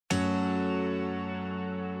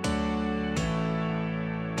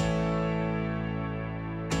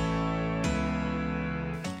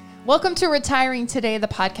Welcome to Retiring Today, the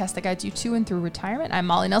podcast that guides you to and through retirement. I'm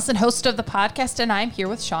Molly Nelson, host of the podcast, and I'm here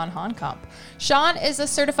with Sean Honkamp. Sean is a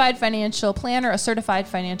certified financial planner, a certified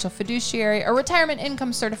financial fiduciary, a retirement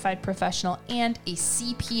income certified professional, and a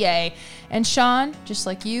CPA. And Sean, just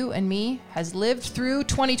like you and me, has lived through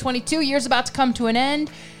 2022, years about to come to an end.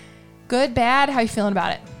 Good, bad, how you feeling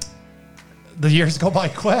about it? The years go by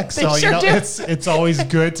quick, so sure do. it's always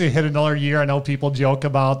good to hit another year. I know people joke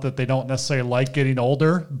about that they don't necessarily like getting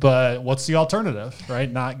older, but what's the alternative,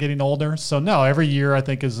 right? Not getting older. So no, every year I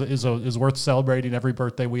think is worth celebrating. Every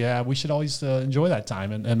birthday we have, we should always enjoy that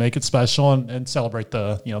time and make it special and celebrate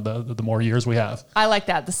the more years we have. I like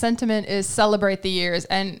that. The sentiment is celebrate the years,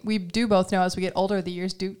 and we do both know as we get older, the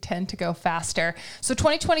years do tend to go faster. So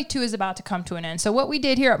 2022 is about to come to an end. So what we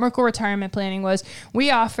did here at Merkle Retirement Planning was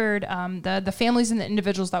we offered the families and the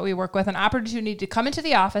individuals that we work with an opportunity to come into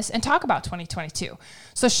the office and talk about 2022.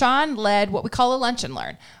 So Sean led what we call a lunch and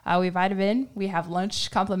learn. We invited in, we have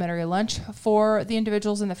lunch, complimentary lunch for the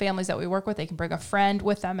individuals and the families that we work with. They can bring a friend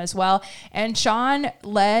with them as well. And Sean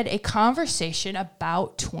led a conversation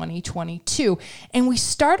about 2022. And we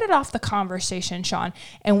started off the conversation, Sean,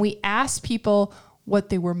 and we asked people what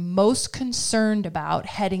they were most concerned about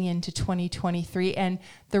heading into 2023, and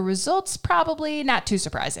the results probably not too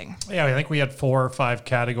surprising. Yeah, I think we had 4 or 5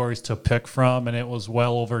 categories to pick from, and it was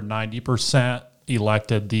well over 90%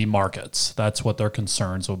 elected the markets. That's what their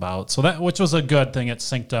concerns about. So that, which was a good thing. It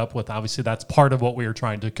synced up with, obviously that's part of what we were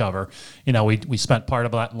trying to cover. You know, we spent part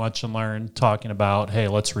of that lunch and learn talking about, hey,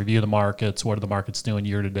 let's review the markets. What are the markets doing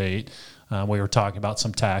year to date? We were talking about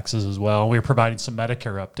some taxes as well. We were providing some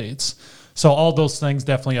Medicare updates. So all those things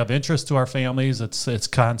definitely of interest to our families. It's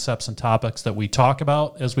concepts and topics that we talk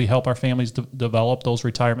about as we help our families develop those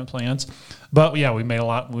retirement plans. But yeah, we made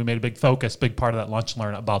a big focus, big part of that lunch and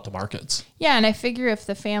learn about the markets. Yeah, and I figure if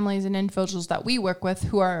the families and individuals that we work with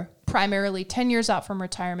who are primarily 10 years out from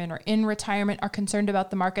retirement or in retirement are concerned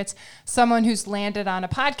about the markets, someone who's landed on a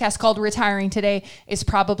podcast called Retiring Today is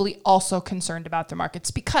probably also concerned about the markets,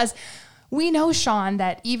 because we know, Sean,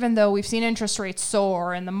 that even though we've seen interest rates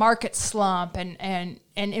soar and the market slump and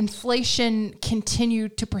inflation continue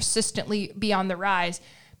to persistently be on the rise,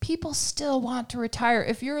 people still want to retire.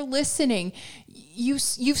 If you're listening, you've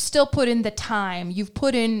still put in the time,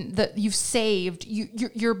 you've saved,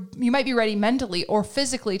 you might be ready mentally or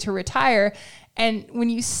physically to retire. And when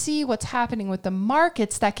you see what's happening with the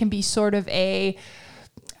markets, that can be sort of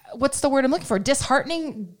what's the word I'm looking for?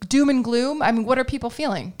 Disheartening, doom and gloom. I mean, what are people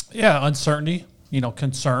feeling? Yeah, uncertainty,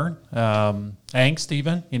 concern, angst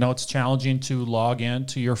even. It's challenging to log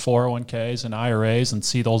into your 401ks and IRAs and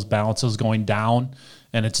see those balances going down,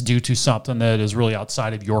 and it's due to something that is really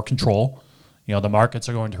outside of your control. The markets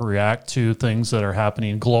are going to react to things that are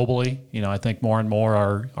happening globally. I think more and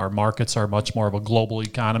more our markets are much more of a global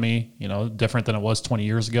economy, different than it was 20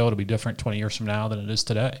 years ago. It'll be different 20 years from now than it is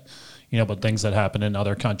today. But things that happen in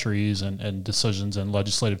other countries and decisions and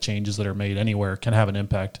legislative changes that are made anywhere can have an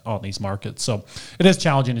impact on these markets. So it is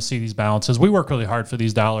challenging to see these balances. We work really hard for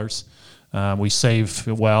these dollars. We save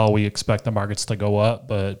well. We expect the markets to go up,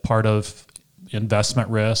 but part of investment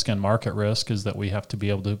risk and market risk is that we have to be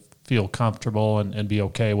able to feel comfortable and be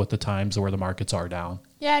okay with the times where the markets are down.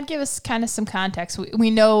 Yeah, and give us kind of some context.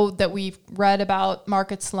 We know that we've read about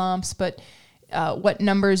market slumps, but what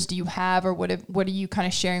numbers do you have, or what are you kind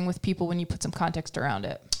of sharing with people when you put some context around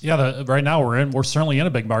it? Yeah, right now we're certainly in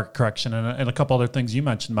a big market correction, and a couple other things you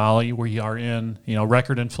mentioned, Molly. We are in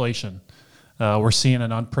record inflation. We're seeing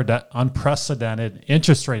an unprecedented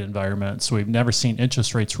interest rate environment. So we've never seen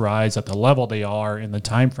interest rates rise at the level they are in the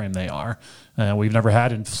time frame they are. We've never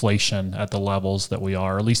had inflation at the levels that we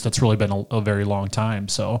are. At least it's really been a very long time.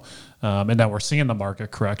 So, and then we're seeing the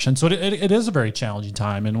market correction. So it is a very challenging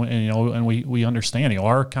time, and we understand.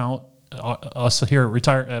 Our account, us here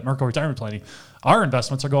at Merkle Retirement Planning, our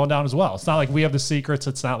investments are going down as well. It's not like we have the secrets.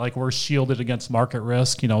 It's not like we're shielded against market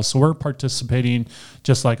risk, so we're participating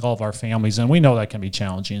just like all of our families, and we know that can be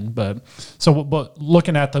challenging. But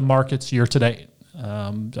looking at the markets year to date,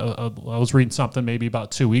 I was reading something maybe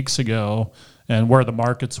about 2 weeks ago, and where the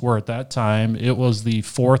markets were at that time, it was the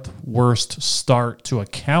 4th worst start to a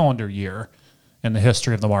calendar year in the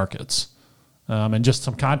history of the markets. And just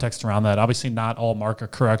some context around that, obviously not all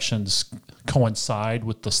market corrections coincide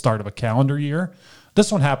with the start of a calendar year. This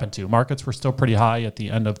one happened to. Markets were still pretty high at the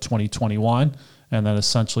end of 2021. And then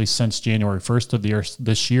essentially since January 1st of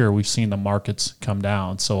this year, we've seen the markets come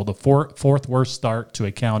down. So the fourth worst start to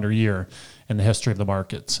a calendar year in the history of the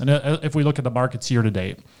markets. And if we look at the markets year to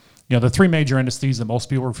date, the three major indices that most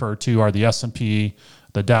people refer to are the S&P,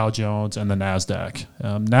 the Dow Jones, and the NASDAQ.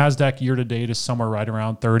 NASDAQ year to date is somewhere right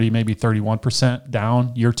around 30, maybe 31%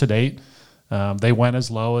 down year to date. They went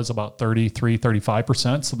as low as about 33,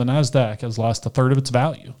 35%. So the NASDAQ has lost a third of its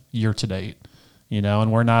value year to date,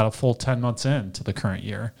 and we're not a full 10 months into the current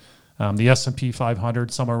year. The S&P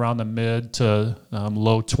 500 somewhere around the mid to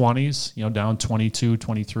low 20s, down 22,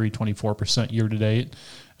 23, 24% year to date.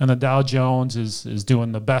 And the Dow Jones is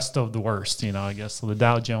doing the best of the worst, I guess. So the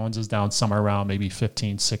Dow Jones is down somewhere around maybe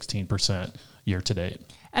 15, 16% year to date.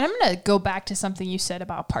 And I'm going to go back to something you said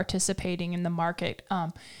about participating in the market,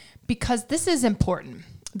 because this is important.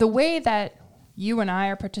 The way that you and I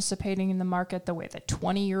are participating in the market, the way that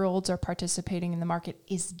 20-year-olds are participating in the market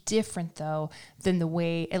is different, though, than the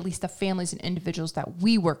way at least the families and individuals that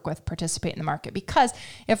we work with participate in the market. Because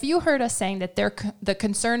if you heard us saying that the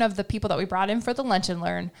concern of the people that we brought in for the Lunch and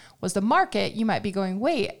Learn was the market, you might be going,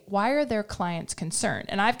 wait, why are their clients concerned?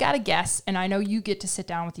 And I've got to guess, and I know you get to sit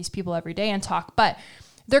down with these people every day and talk, but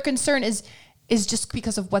their concern is just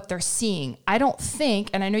because of what they're seeing. I don't think,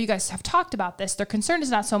 and I know you guys have talked about this, their concern is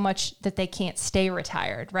not so much that they can't stay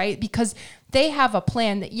retired, right? Because they have a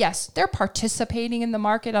plan that, yes, they're participating in the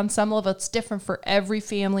market on some level. It's different for every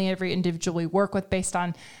family, every individual we work with based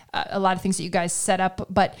on a lot of things that you guys set up.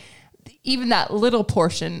 But even that little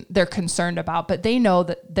portion they're concerned about, but they know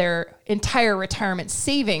that their entire retirement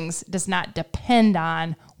savings does not depend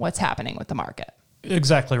on what's happening with the market.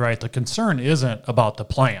 Exactly right. The concern isn't about the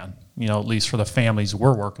plan. At least for the families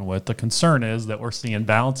we're working with, the concern is that we're seeing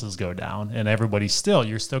balances go down, and you're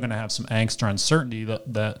still going to have some angst or uncertainty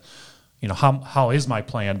that how is my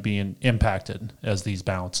plan being impacted as these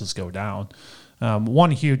balances go down? One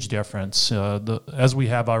huge difference, as we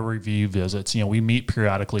have our review visits, we meet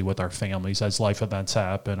periodically with our families as life events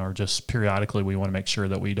happen, or just periodically we want to make sure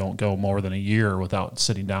that we don't go more than a year without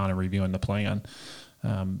sitting down and reviewing the plan.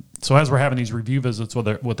 So as we're having these review visits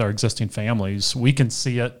with our existing families, we can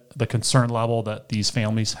see the concern level that these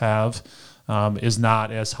families have is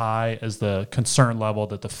not as high as the concern level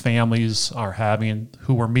that the families are having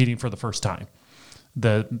who we're meeting for the first time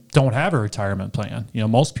that don't have a retirement plan.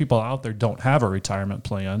 Most people out there don't have a retirement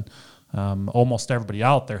plan. Almost everybody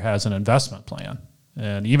out there has an investment plan.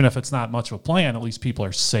 And even if it's not much of a plan, at least people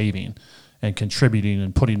are saving and contributing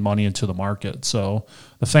and putting money into the market. So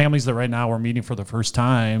the families that right now we're meeting for the first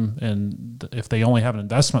time, and if they only have an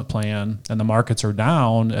investment plan and the markets are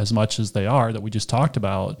down as much as they are that we just talked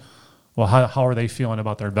about, well, how are they feeling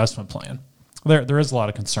about their investment plan? There is a lot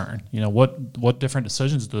of concern. What different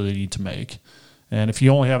decisions do they need to make? And if you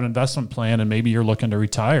only have an investment plan and maybe you're looking to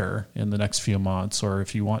retire in the next few months, or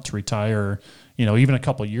if you want to retire, even a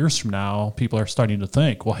couple of years from now, people are starting to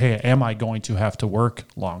think, well, hey, am I going to have to work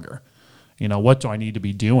longer? What do I need to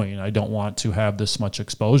be doing? I don't want to have this much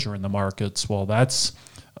exposure in the markets. Well, that's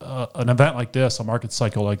an event like this, a market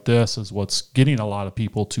cycle like this is what's getting a lot of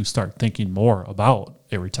people to start thinking more about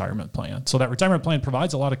a retirement plan. So that retirement plan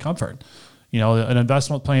provides a lot of comfort. An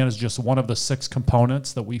investment plan is just one of the 6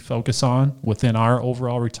 components that we focus on within our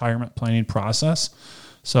overall retirement planning process.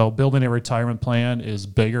 So building a retirement plan is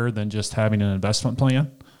bigger than just having an investment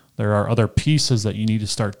plan. There are other pieces that you need to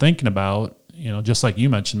start thinking about. Just like you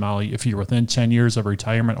mentioned, Molly, if you're within 10 years of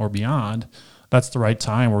retirement or beyond, that's the right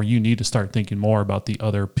time where you need to start thinking more about the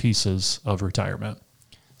other pieces of retirement.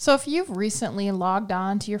 So if you've recently logged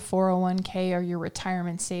on to your 401k or your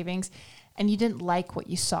retirement savings and you didn't like what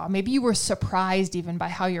you saw, maybe you were surprised even by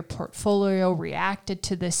how your portfolio reacted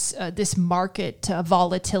to this market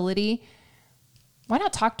volatility, why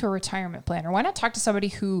not talk to a retirement planner? Why not talk to somebody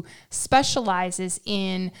who specializes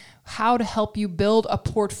in how to help you build a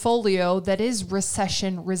portfolio that is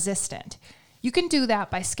recession resistant? You can do that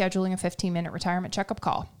by scheduling a 15-minute retirement checkup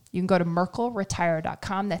call. You can go to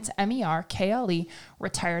merkleretire.com. That's MERKLE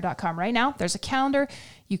retire.com. Right now, there's a calendar.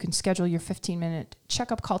 You can schedule your 15-minute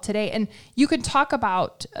checkup call today, and you can talk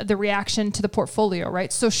about the reaction to the portfolio,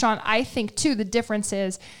 right? So, Sean, I think, too, the difference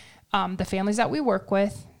is the families that we work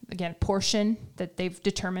with, again, portion that they've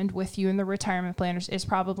determined with you in the retirement planners is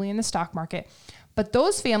probably in the stock market. But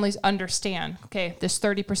those families understand, okay, this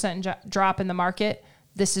 30% drop in the market,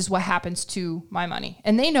 this is what happens to my money.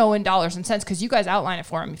 And they know in dollars and cents because you guys outline it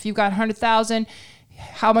for them. If you've got $100,000,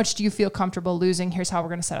 how much do you feel comfortable losing? Here's how we're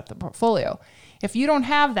going to set up the portfolio. If you don't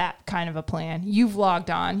have that kind of a plan, you've logged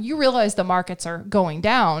on, you realize the markets are going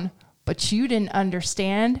down, but you didn't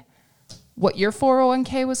understand what your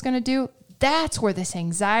 401k was going to do. That's where this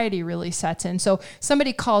anxiety really sets in. So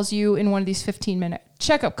somebody calls you in one of these 15-minute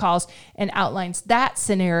checkup calls and outlines that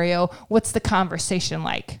scenario. What's the conversation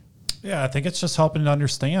like? Yeah, I think it's just helping to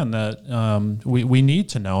understand that we need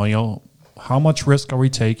to know, how much risk are we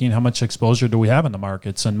taking? How much exposure do we have in the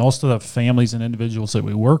markets? And most of the families and individuals that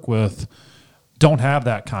we work with don't have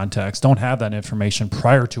that context, don't have that information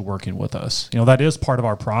prior to working with us. That is part of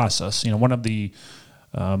our process. One of the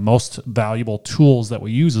most valuable tools that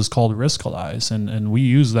we use is called Riskalyze, and we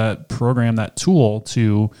use that program, that tool,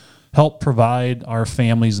 to help provide our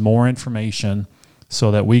families more information so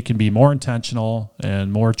that we can be more intentional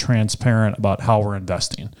and more transparent about how we're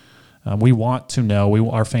investing. We want to know,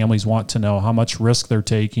 our families want to know how much risk they're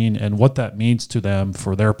taking and what that means to them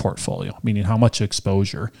for their portfolio, meaning how much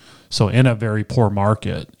exposure. So in a very poor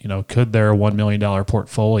market, could their $1 million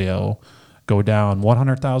portfolio go down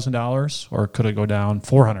 $100,000 or could it go down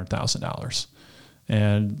 $400,000?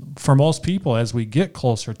 And for most people, as we get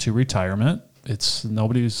closer to retirement, this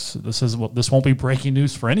won't be breaking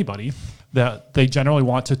news for anybody, that they generally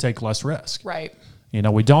want to take less risk. Right.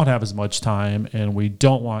 We don't have as much time, and we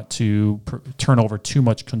don't want to turn over too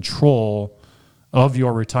much control of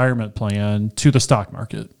your retirement plan to the stock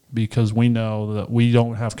market, because we know that we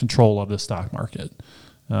don't have control of the stock market.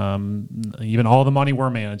 Even all the money we're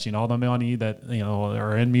managing, all the money that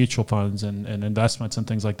are in mutual funds and investments and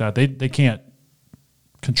things like that, they can't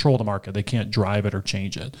control the market. They can't drive it or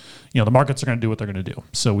change it. The markets are going to do what they're going to do.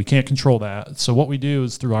 So we can't control that. So what we do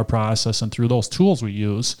is, through our process and through those tools we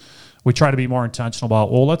use, we try to be more intentional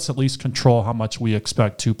about, let's at least control how much we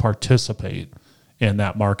expect to participate in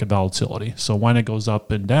that market volatility. So when it goes up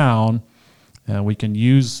and down, we can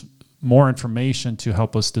use more information to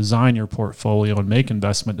help us design your portfolio and make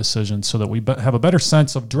investment decisions so that we have a better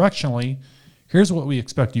sense of, directionally, here's what we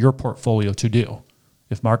expect your portfolio to do.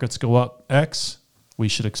 If markets go up X, we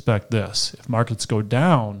should expect this. If markets go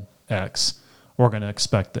down X, we're going to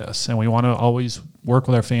expect this. And we want to always work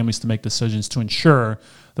with our families to make decisions to ensure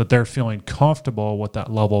that they're feeling comfortable with that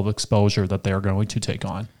level of exposure that they're going to take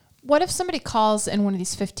on. What if somebody calls in one of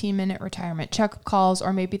these 15-minute retirement checkup calls,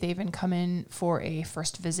 or maybe they even come in for a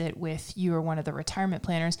first visit with you or one of the retirement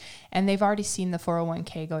planners, and they've already seen the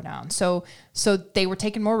 401k go down? So they were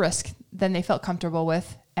taking more risk than they felt comfortable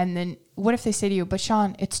with. And then what if they say to you, but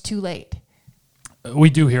Sean, it's too late?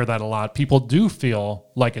 We do hear that a lot. People do feel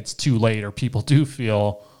like it's too late, or people do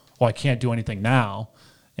feel, I can't do anything now.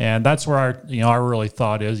 And that's where our really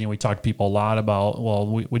thought is, we talk to people a lot about,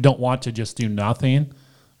 we don't want to just do nothing,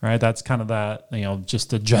 right? That's kind of that,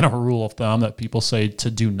 just a general rule of thumb that people say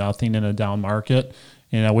to do nothing in a down market.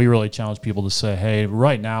 We really challenge people to say, hey,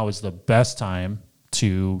 right now is the best time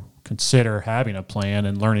to consider having a plan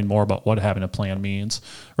and learning more about what having a plan means.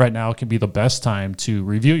 Right now, it can be the best time to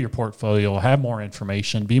review your portfolio, have more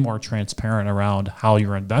information, be more transparent around how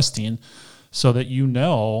you're investing, so that you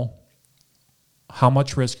know how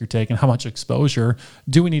much risk you're taking, how much exposure.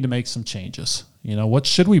 Do we need to make some changes? What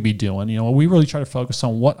should we be doing? We really try to focus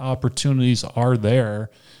on what opportunities are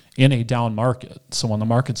there in a down market. So when the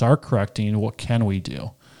markets are correcting, what can we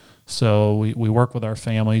do? So we work with our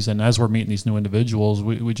families, and as we're meeting these new individuals,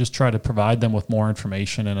 we just try to provide them with more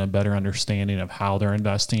information and a better understanding of how they're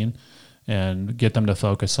investing, and get them to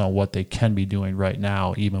focus on what they can be doing right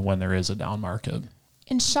now, even when there is a down market.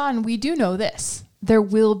 And Sean, we do know this. There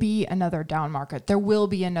will be another down market. There will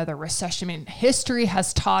be another recession. I mean, history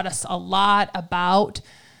has taught us a lot about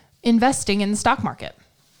investing in the stock market.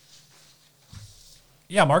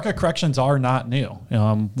 Yeah, market corrections are not new.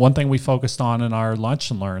 One thing we focused on in our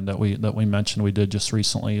Lunch and Learn that we mentioned we did just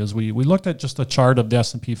recently is we looked at just a chart of the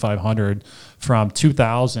S&P 500 from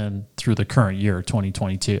 2000 through the current year,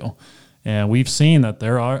 2022. And we've seen that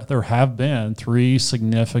there have been 3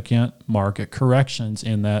 significant market corrections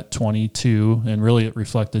in that 22, and really it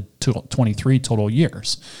reflected 23 total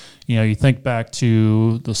years. You think back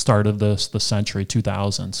to the start of the century,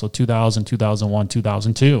 2000. So 2000, 2001,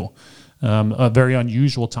 2002. A very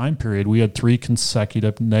unusual time period. We had 3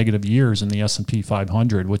 consecutive negative years in the S&P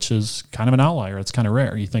 500, which is kind of an outlier. It's kind of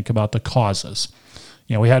rare. You think about the causes.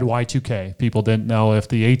 We had Y2K. People didn't know if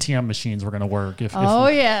the ATM machines were going to work. If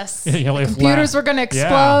computers were going to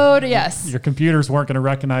explode. Yes. Your computers weren't going to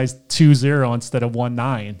recognize 20 instead of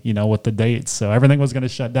 19, with the dates. So everything was going to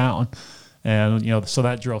shut down. And, so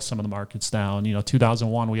that drove some of the markets down.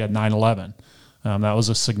 2001, we had 9/11. That was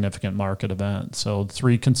a significant market event. So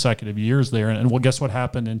 3 consecutive years there. And guess what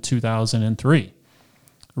happened in 2003?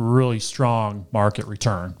 Really strong market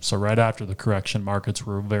return. So right after the correction, markets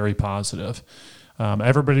were very positive.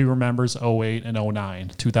 Everybody remembers 08 and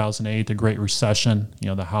 09. 2008, the Great Recession,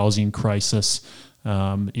 the housing crisis.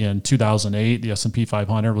 In 2008, the S&P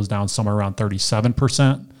 500 was down somewhere around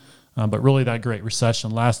 37%. But really that Great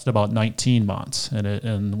Recession lasted about 19 months,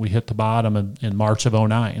 and we hit the bottom in March of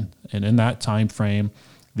 09. And in that time frame,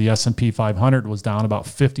 The S&P 500 was down about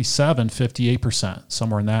 58%,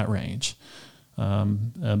 somewhere in that range.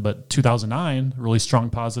 But 2009, really strong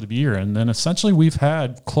positive year. And then essentially we've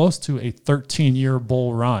had close to a 13-year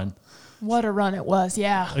bull run. What a run it was,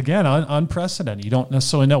 yeah. Again, unprecedented. You don't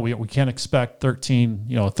necessarily know. We can't expect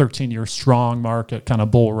 13-year strong market kind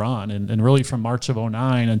of bull run. And really from March of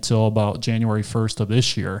 2009 until about January 1st of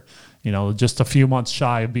this year, just a few months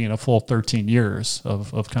shy of being a full 13 years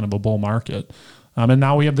of kind of a bull market. And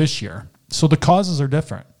now we have this year. So the causes are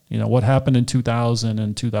different. What happened in 2000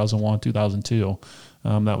 and 2001, 2002,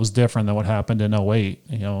 that was different than what happened in 2008,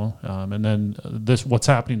 and then what's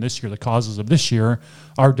happening this year, the causes of this year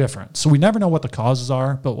are different. So we never know what the causes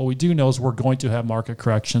are, but what we do know is we're going to have market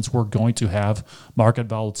corrections. We're going to have market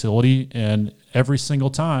volatility, and every single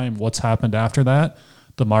time what's happened after that,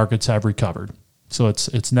 the markets have recovered. So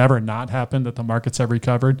it's never not happened that the markets have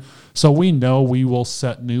recovered. So we know we will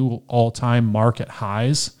set new all-time market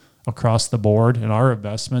highs across the board in our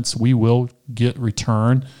investments. We will get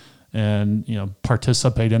return and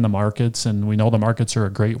participate in the markets, and we know the markets are a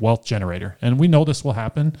great wealth generator, and we know this will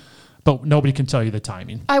happen, but nobody can tell you the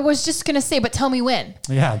timing. I was just going to say, but tell me when.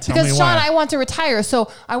 Yeah, tell me when. Because Sean, I want to retire,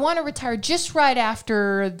 so I want to retire just right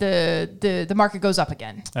after the market goes up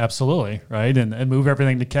again. Absolutely, right, and move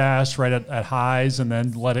everything to cash right at highs, and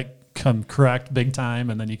then let it come correct big time,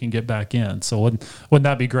 and then you can get back in. So wouldn't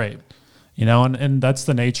that be great? And that's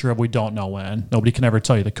the nature of we don't know when. Nobody can ever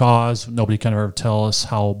tell you the cause. Nobody can ever tell us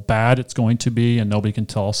how bad it's going to be, and nobody can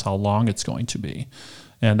tell us how long it's going to be.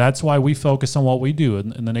 And that's why we focus on what we do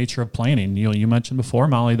in the nature of planning. You mentioned before,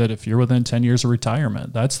 Molly, that if you're within 10 years of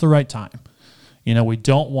retirement, that's the right time. We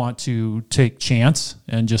don't want to take chance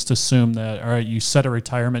and just assume that, all right, you set a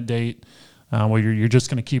retirement date where you're just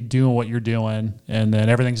going to keep doing what you're doing, and then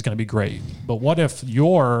everything's going to be great. But what if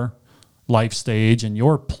your life stage and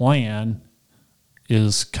your plan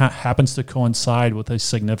happens to coincide with a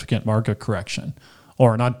significant market correction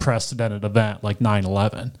or an unprecedented event like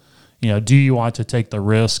 9/11? Do you want to take the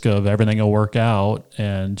risk of everything will work out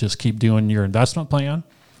and just keep doing your investment plan?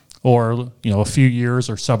 Or, a few years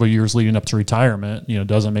or several years leading up to retirement,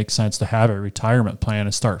 does it make sense to have a retirement plan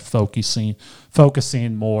and start focusing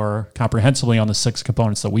more comprehensively on the 6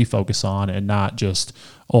 components that we focus on and not just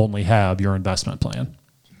only have your investment plan?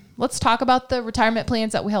 Let's talk about the retirement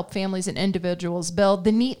plans that we help families and individuals build.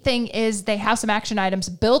 The neat thing is they have some action items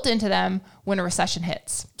built into them when a recession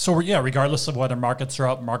hits. So regardless of whether markets are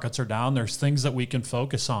up, markets are down, there's things that we can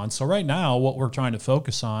focus on. So right now, what we're trying to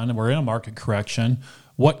focus on, and we're in a market correction,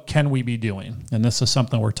 what can we be doing? And this is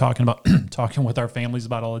something we're talking with our families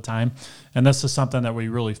about all the time. And this is something that we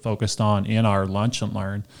really focused on in our Lunch and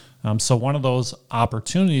Learn. So one of those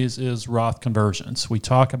opportunities is Roth conversions. We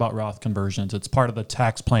talk about Roth conversions. It's part of the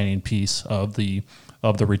tax planning piece of the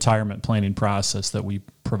retirement planning process that we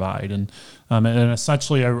provide. And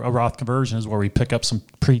essentially a Roth conversion is where we pick up some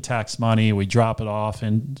pre-tax money, we drop it off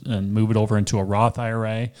and move it over into a Roth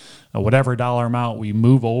IRA. Whatever dollar amount we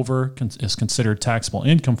move over is considered taxable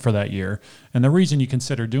income for that year. And the reason you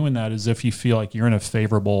consider doing that is if you feel like you're in a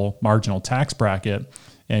favorable marginal tax bracket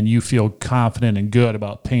and you feel confident and good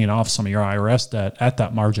about paying off some of your IRS debt at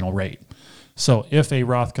that marginal rate. So if a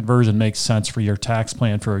Roth conversion makes sense for your tax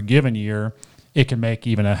plan for a given year, it can make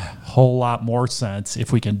even a whole lot more sense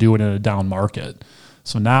if we can do it in a down market.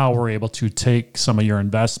 So now we're able to take some of your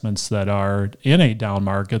investments that are in a down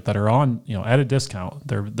market that are on, at a discount.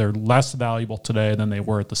 They're less valuable today than they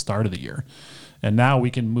were at the start of the year. And now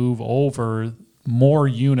we can move over more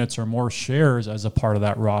units or more shares as a part of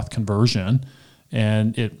that Roth conversion,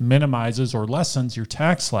 and it minimizes or lessens your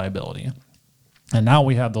tax liability. And now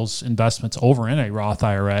we have those investments over in a Roth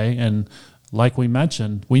IRA, and like we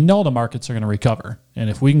mentioned, we know the markets are going to recover. And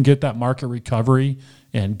if we can get that market recovery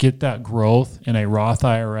and get that growth in a Roth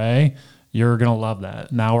IRA, you're going to love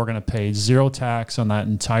that. Now we're going to pay zero tax on that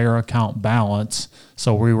entire account balance.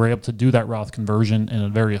 So we were able to do that Roth conversion in a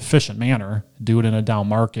very efficient manner, do it in a down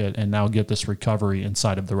market, and now get this recovery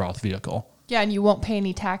inside of the Roth vehicle. Yeah, and you won't pay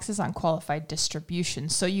any taxes on qualified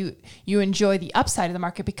distributions. So you enjoy the upside of the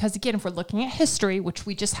market because, again, if we're looking at history, which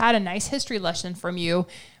we just had a nice history lesson from you,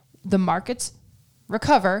 the markets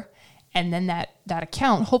recover, and then that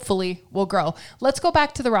account hopefully will grow. Let's go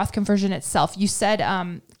back to the Roth conversion itself. You said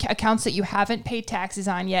accounts that you haven't paid taxes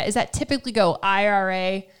on yet. Is that typically go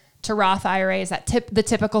IRA to Roth IRA? Is that the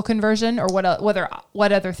typical conversion, or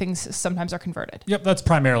what other things sometimes are converted? Yep, that's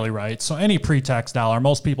primarily right. So any pre-tax dollar,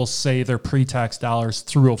 most people save their pre-tax dollars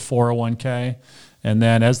through a 401k. And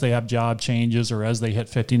then as they have job changes or as they hit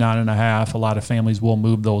 59 and a half, a lot of families will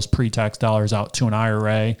move those pre-tax dollars out to an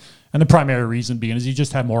IRA. And the primary reason being is you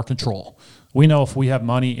just have more control. We know if we have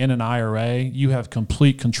money in an IRA, you have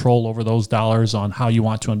complete control over those dollars on how you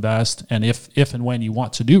want to invest and if and when you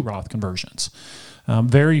want to do Roth conversions.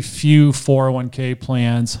 Very few 401k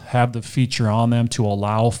plans have the feature on them to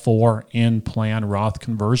allow for in-plan Roth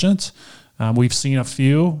conversions. We've seen a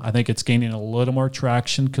few. I think it's gaining a little more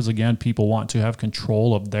traction because, again, people want to have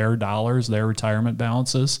control of their dollars, their retirement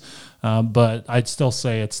balances. But I'd still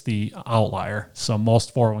say it's the outlier. So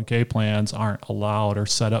most 401k plans aren't allowed or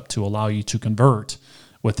set up to allow you to convert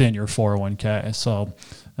within your 401k. So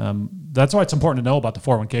that's why it's important to know about the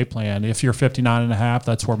 401k plan. If you're 59 and a half,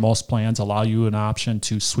 that's where most plans allow you an option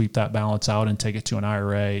to sweep that balance out and take it to an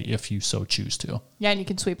IRA if you so choose to. Yeah, and you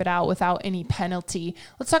can sweep it out without any penalty.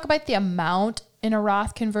 Let's talk about the amount in a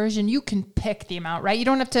Roth conversion. You can pick the amount, right? You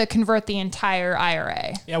don't have to convert the entire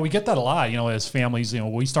IRA. Yeah, we get that a lot, as families,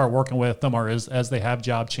 we start working with them or as they have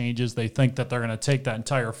job changes, they think that they're going to take that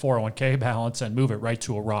entire 401k balance and move it right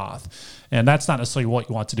to a Roth. And that's not necessarily what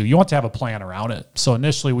you want to do. You want to have a plan around it. So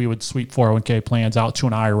initially we would sweep 401k plans out to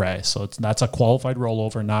an IRA. So that's a qualified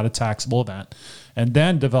rollover, not a taxable event. And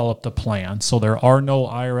then develop the plan. So there are no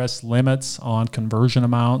IRS limits on conversion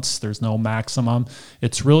amounts. There's no maximum.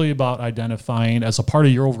 It's really about identifying as a part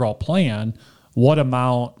of your overall plan, what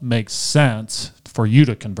amount makes sense for you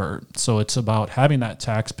to convert. So it's about having that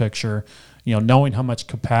tax picture, knowing how much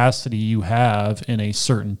capacity you have in a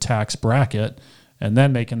certain tax bracket, and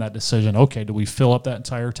then making that decision, okay, do we fill up that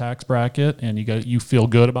entire tax bracket? And you feel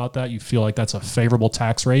good about that. You feel like that's a favorable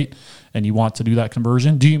tax rate and you want to do that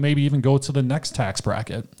conversion. Do you maybe even go to the next tax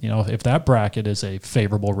bracket? If that bracket is a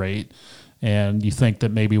favorable rate and you think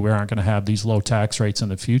that maybe we aren't going to have these low tax rates in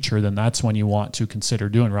the future, then that's when you want to consider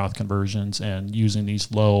doing Roth conversions and using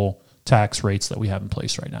these low tax rates that we have in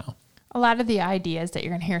place right now. A lot of the ideas that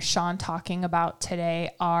you're going to hear Sean talking about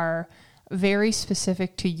today are very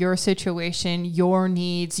specific to your situation, your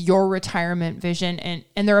needs, your retirement vision, and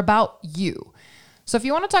they're about you. So if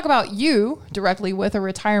you want to talk about you directly with a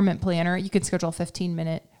retirement planner, you can schedule a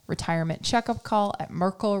 15-minute retirement checkup call at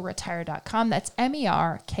merkleretire.com. That's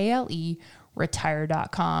MERKLE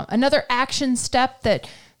retire.com. Another action step that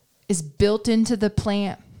is built into the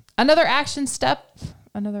plan. Another action step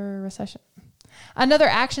that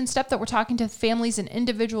we're talking to families and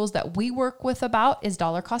individuals that we work with about is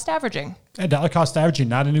dollar cost averaging. And dollar cost averaging,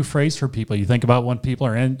 not a new phrase for people. You think about when people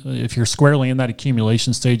are if you're squarely in that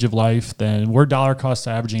accumulation stage of life, then we're dollar cost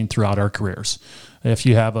averaging throughout our careers. If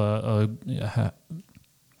you have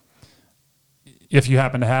if you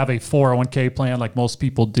happen to have a 401k plan like most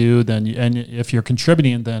people do, then and if you're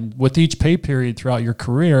contributing, then with each pay period throughout your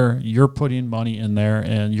career, you're putting money in there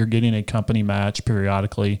and you're getting a company match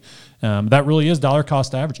periodically. That really is dollar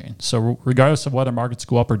cost averaging. So regardless of whether markets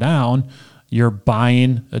go up or down, you're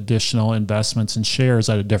buying additional investments and shares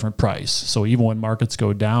at a different price. So even when markets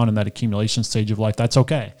go down in that accumulation stage of life, that's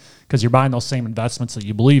okay because you're buying those same investments that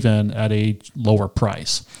you believe in at a lower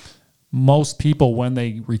price. Most people, when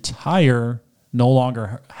they retire, no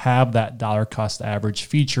longer have that dollar cost average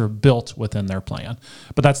feature built within their plan.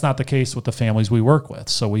 But that's not the case with the families we work with.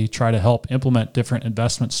 So we try to help implement different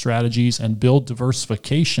investment strategies and build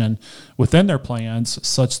diversification within their plans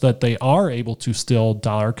such that they are able to still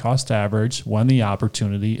dollar cost average when the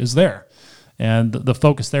opportunity is there. And the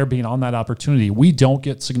focus there being on that opportunity. We don't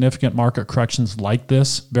get significant market corrections like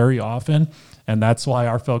this very often. And that's why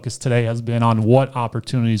our focus today has been on what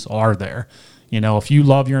opportunities are there. If you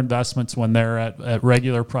love your investments when they're at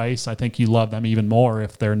regular price, I think you love them even more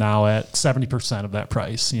if they're now at 70% of that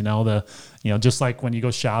price. Just like when you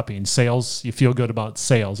go shopping, sales, you feel good about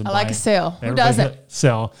sales. And I like a sale. Who doesn't?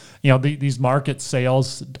 So, these market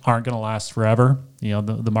sales aren't going to last forever.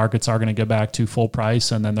 The markets are going to get back to full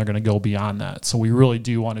price and then they're going to go beyond that. So we really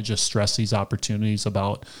do want to just stress these opportunities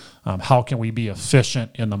about how can we be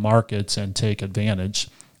efficient in the markets and take advantage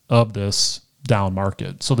of this down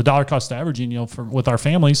market. So the dollar cost averaging, with our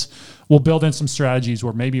families, we'll build in some strategies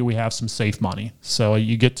where maybe we have some safe money. So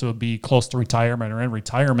you get to be close to retirement or in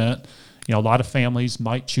retirement. A lot of families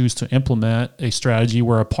might choose to implement a strategy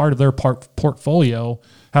where a part of their portfolio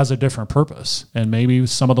has a different purpose. And maybe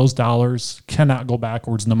some of those dollars cannot go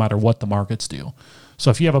backwards no matter what the markets do.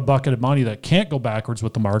 So if you have a bucket of money that can't go backwards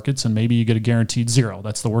with the markets and maybe you get a guaranteed zero,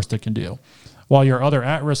 that's the worst it can do. While your other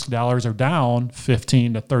at-risk dollars are down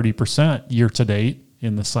 15 to 30% year to date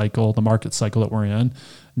in the market cycle that we're in,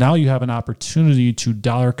 now you have an opportunity to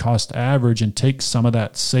dollar cost average and take some of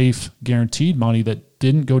that safe guaranteed money that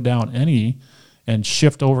didn't go down any and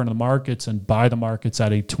shift over into the markets and buy the markets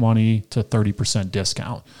at a 20 to 30%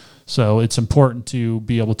 discount. So it's important to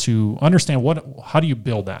be able to understand how do you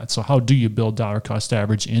build that? So how do you build dollar cost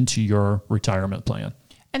average into your retirement plan?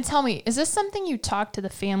 And tell me, is this something you talk to the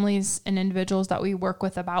families and individuals that we work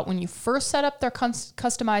with about when you first set up their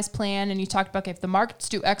customized plan and you talked about, okay, if the markets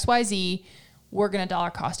do X, Y, Z, we're going to dollar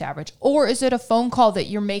cost average? Or is it a phone call that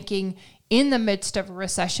you're making in the midst of a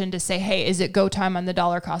recession to say, hey, is it go time on the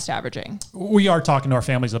dollar cost averaging? We are talking to our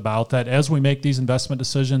families about that. As we make these investment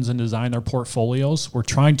decisions and design their portfolios, we're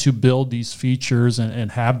trying to build these features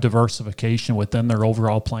and have diversification within their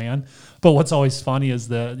overall plan. But what's always funny is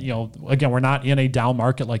that, again, we're not in a down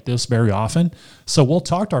market like this very often. So we'll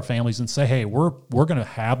talk to our families and say, hey, we're going to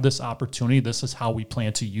have this opportunity. This is how we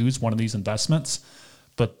plan to use one of these investments.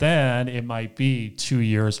 But then it might be 2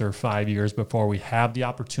 years or 5 years before we have the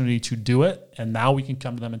opportunity to do it. And now we can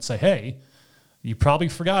come to them and say, hey, you probably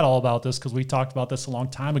forgot all about this because we talked about this a long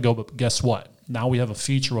time ago, but guess what? Now we have a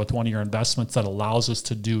feature with one of your investments that allows us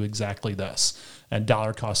to do exactly this and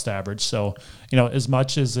dollar cost average. So, as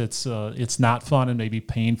much as it's not fun and maybe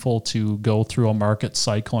painful to go through a market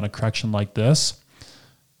cycle and a correction like this,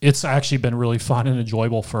 it's actually been really fun and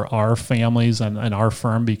enjoyable for our families and our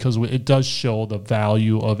firm because it does show the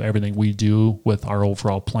value of everything we do with our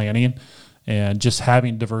overall planning and just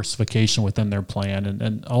having diversification within their plan.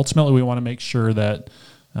 And ultimately, we want to make sure that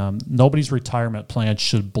nobody's retirement plan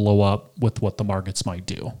should blow up with what the markets might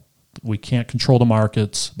do. We can't control the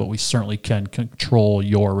markets, but we certainly can control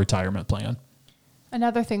your retirement plan.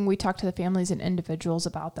 Another thing we talk to the families and individuals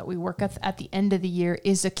about that we work with at the end of the year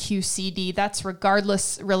is a QCD. That's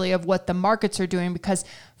regardless really of what the markets are doing, because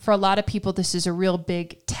for a lot of people, this is a real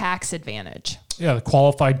big tax advantage. Yeah, the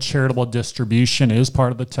qualified charitable distribution is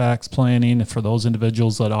part of the tax planning for those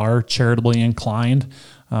individuals that are charitably inclined.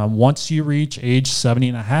 Once you reach age 70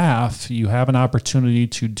 and a half, you have an opportunity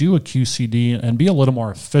to do a QCD and be a little more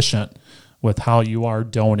efficient with how you are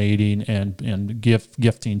donating and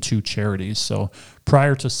gifting to charities. So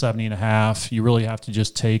prior to 70 and a half, you really have to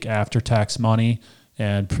just take after-tax money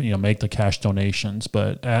and make the cash donations.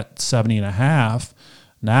 But at 70 and a half,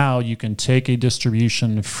 now you can take a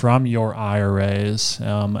distribution from your IRAs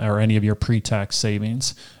or any of your pre-tax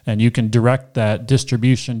savings, and you can direct that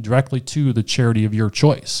distribution directly to the charity of your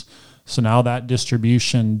choice. So now that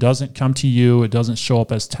distribution doesn't come to you. It doesn't show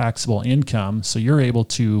up as taxable income. So you're able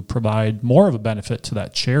to provide more of a benefit to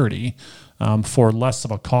that charity for less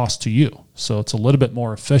of a cost to you. So it's a little bit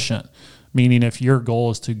more efficient, meaning if your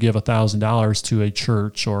goal is to give $1,000 to a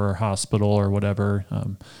church or a hospital or whatever,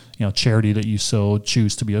 charity that you so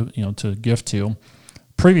choose to be, to give to,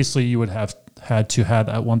 previously you would have had to have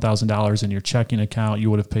that $1,000 in your checking account.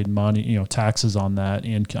 You would have paid money, taxes on that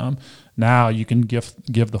income. Now you can give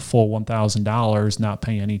the full $1,000, not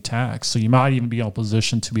pay any tax. So you might even be in a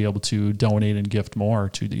position to be able to donate and gift more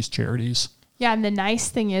to these charities. Yeah, and the nice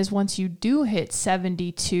thing is once you do hit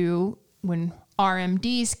 72, when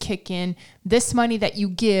RMDs kick in, this money that you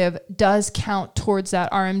give does count towards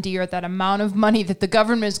that RMD or that amount of money that the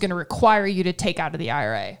government is going to require you to take out of the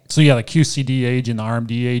IRA. So yeah, the QCD age and the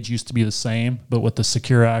RMD age used to be the same, but with the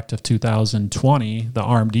Secure Act of 2020, the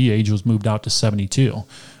RMD age was moved out to 72.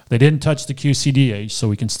 They didn't touch the QCD age, so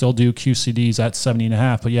we can still do QCDs at 70 and a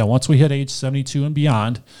half. But yeah, once we hit age 72 and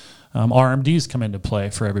beyond, RMDs come into play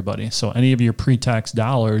for everybody. So any of your pre-tax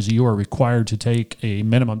dollars, you are required to take a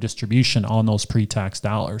minimum distribution on those pre-tax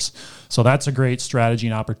dollars. So that's a great strategy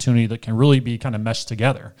and opportunity that can really be kind of meshed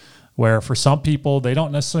together, where for some people, they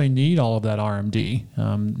don't necessarily need all of that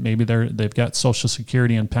RMD. Maybe they've got Social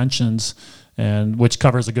Security and pensions, and which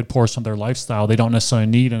covers a good portion of their lifestyle. They don't necessarily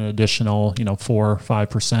need an additional, 4 or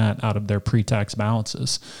 5% out of their pre-tax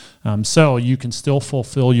balances. So you can still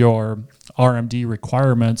fulfill your RMD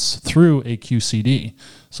requirements through a QCD.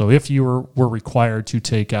 So if you were required to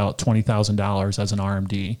take out $20,000 as an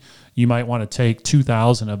RMD, you might want to take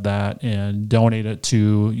 $2,000 of that and donate it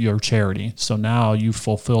to your charity. So now you've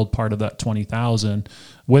fulfilled part of that $20,000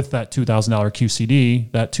 with that $2,000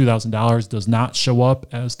 QCD. That $2,000 does not show up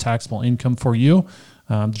as taxable income for you.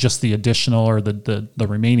 Just the additional or the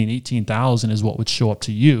remaining $18,000 is what would show up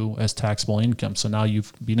to you as taxable income. So now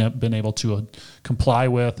you've been able to comply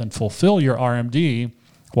with and fulfill your RMD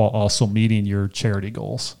while also meeting your charity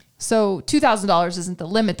goals. So $2,000 isn't the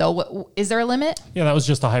limit, though. Is there a limit? Yeah, that was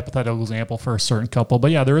just a hypothetical example for a certain couple.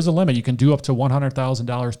 But yeah, there is a limit. You can do up to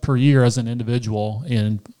 $100,000 per year as an individual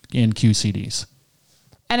in QCDs.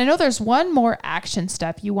 And I know there's one more action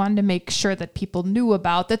step you wanted to make sure that people knew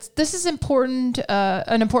about. This is important,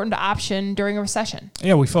 an important option during a recession.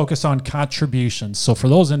 Yeah, we focus on contributions. So for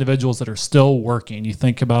those individuals that are still working, you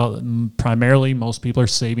think about primarily most people are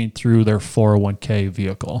saving through their 401k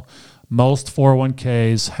vehicle. most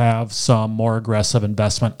 401ks have some more aggressive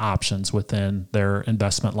investment options within their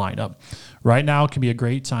investment lineup. Right now can be a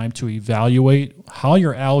great time to evaluate how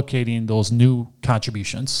you're allocating those new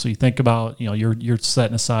contributions. So you think about, you're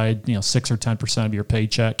setting aside, 6 or 10% of your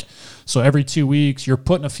paycheck. So every 2 weeks, you're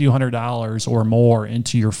putting a few $100s or more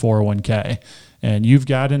into your 401k. And you've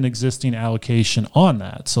got an existing allocation on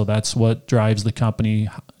that. So that's what drives the company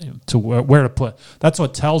to where to put. That's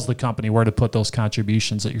what tells the company where to put those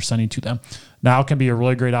contributions that you're sending to them. Now can be a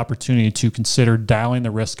really great opportunity to consider dialing the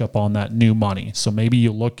risk up on that new money. So maybe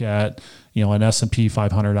you look at, an S&P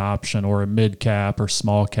 500 option or a mid cap or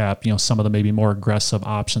small cap, some of the maybe more aggressive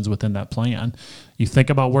options within that plan. You think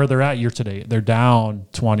about where they're at year to date. They're down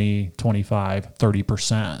 20, 25,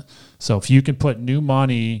 30%. So if you can put new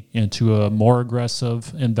money into a more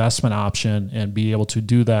aggressive investment option and be able to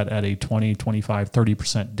do that at a 20, 25,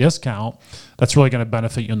 30% discount, that's really going to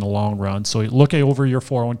benefit you in the long run. So look over your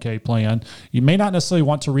 401k plan. You may not necessarily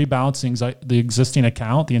want to rebalance the existing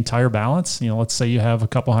account, the entire balance. Let's say you have a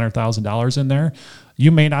couple $100,000 in there.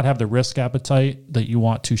 You may not have the risk appetite that you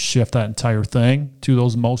want to shift that entire thing to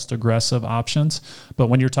those most aggressive options. But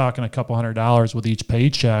when you're talking a couple $100 with each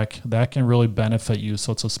paycheck, that can really benefit you.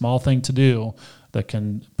 So it's a small thing to do that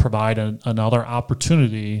can provide another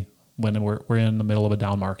opportunity when we're in the middle of a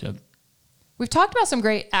down market. We've talked about some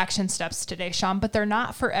great action steps today, Sean, but they're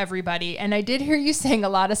not for everybody. And I did hear you saying a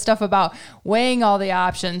lot of stuff about weighing all the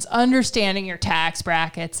options, understanding your tax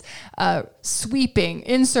brackets, sweeping,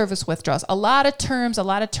 in-service withdrawals, a lot of terms, a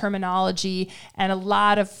lot of terminology, and a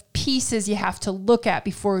lot of pieces you have to look at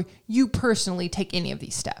before you personally take any of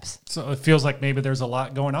these steps. So it feels like maybe there's a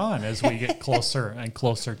lot going on as we get closer and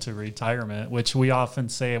closer to retirement, which we often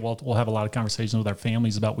say, we'll have a lot of conversations with our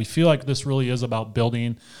families about. We feel like this really is about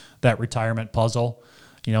building that retirement puzzle,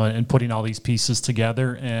 and putting all these pieces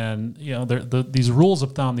together. And, these rules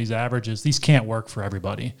of thumb, these averages, these can't work for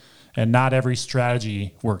everybody. And not every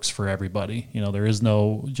strategy works for everybody. There is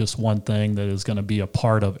no just one thing that is going to be a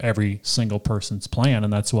part of every single person's plan.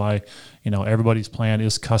 And that's why, everybody's plan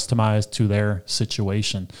is customized to their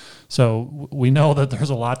situation. So we know that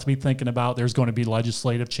there's a lot to be thinking about. There's going to be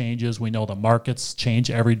legislative changes. We know the markets change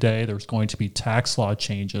every day. There's going to be tax law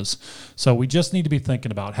changes. So we just need to be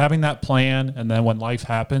thinking about having that plan. And then when life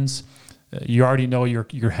happens, you already know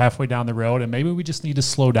you're halfway down the road, and maybe we just need to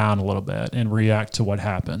slow down a little bit and react to what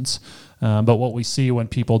happens. But what we see when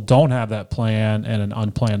people don't have that plan and an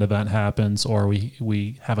unplanned event happens, or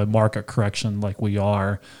we have a market correction like we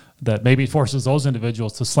are, that maybe forces those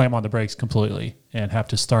individuals to slam on the brakes completely and have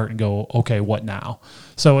to start and go, okay, what now?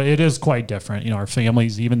 So it is quite different. Our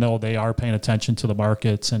families, even though they are paying attention to the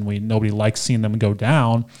markets and nobody likes seeing them go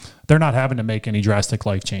down, they're not having to make any drastic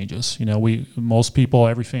life changes. Most people,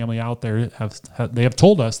 every family out there have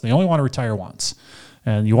told us they only want to retire once.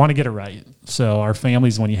 And you want to get it right. So our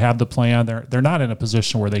families, when you have the plan, they're not in a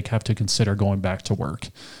position where they have to consider going back to work.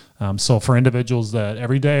 So for individuals that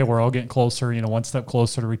every day we're all getting closer, one step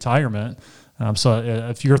closer to retirement. So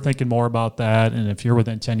if you're thinking more about that, and if you're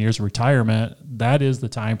within 10 years of retirement, that is the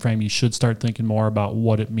time frame you should start thinking more about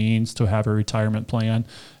what it means to have a retirement plan,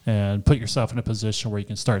 and put yourself in a position where you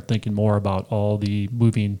can start thinking more about all the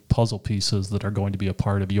moving puzzle pieces that are going to be a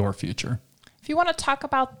part of your future. If you want to talk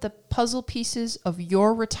about the puzzle pieces of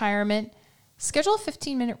your retirement, schedule a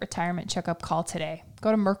 15-minute retirement checkup call today.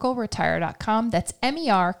 Go to merkleretire.com. That's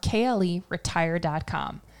MERKLE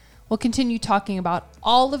retire.com. We'll continue talking about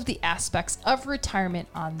all of the aspects of retirement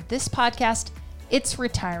on this podcast. It's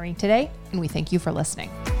Retiring Today, and we thank you for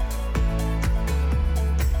listening.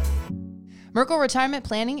 Merkle Retirement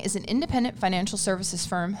Planning is an independent financial services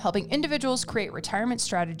firm helping individuals create retirement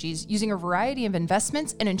strategies using a variety of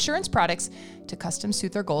investments and insurance products to custom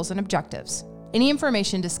suit their goals and objectives. Any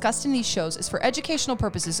information discussed in these shows is for educational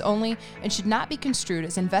purposes only and should not be construed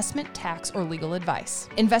as investment, tax, or legal advice.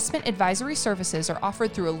 Investment advisory services are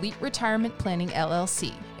offered through Elite Retirement Planning,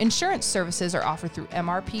 LLC. Insurance services are offered through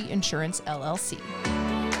MRP Insurance, LLC.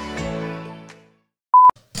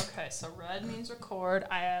 Okay, so red means record.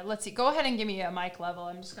 Let's see. Go ahead and give me a mic level.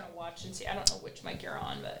 I'm just going to watch and see. I don't know which mic you're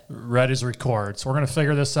on, but... Red is record. So we're going to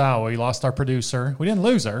figure this out. We lost our producer. We didn't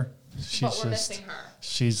lose her. But we're missing her.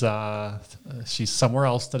 She's somewhere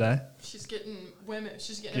else today. She's getting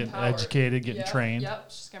getting educated, getting trained. Yep,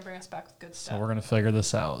 she's going to bring us back with good stuff. So we're going to figure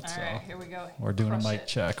this out. All right, here we go. We're doing a mic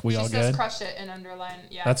check. We all good? She says crush it and underline.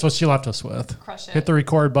 Yeah. That's what she left us with. Crush it. Hit the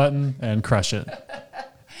record button and crush it.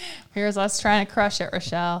 Here's us trying to crush it,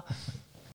 Rochelle.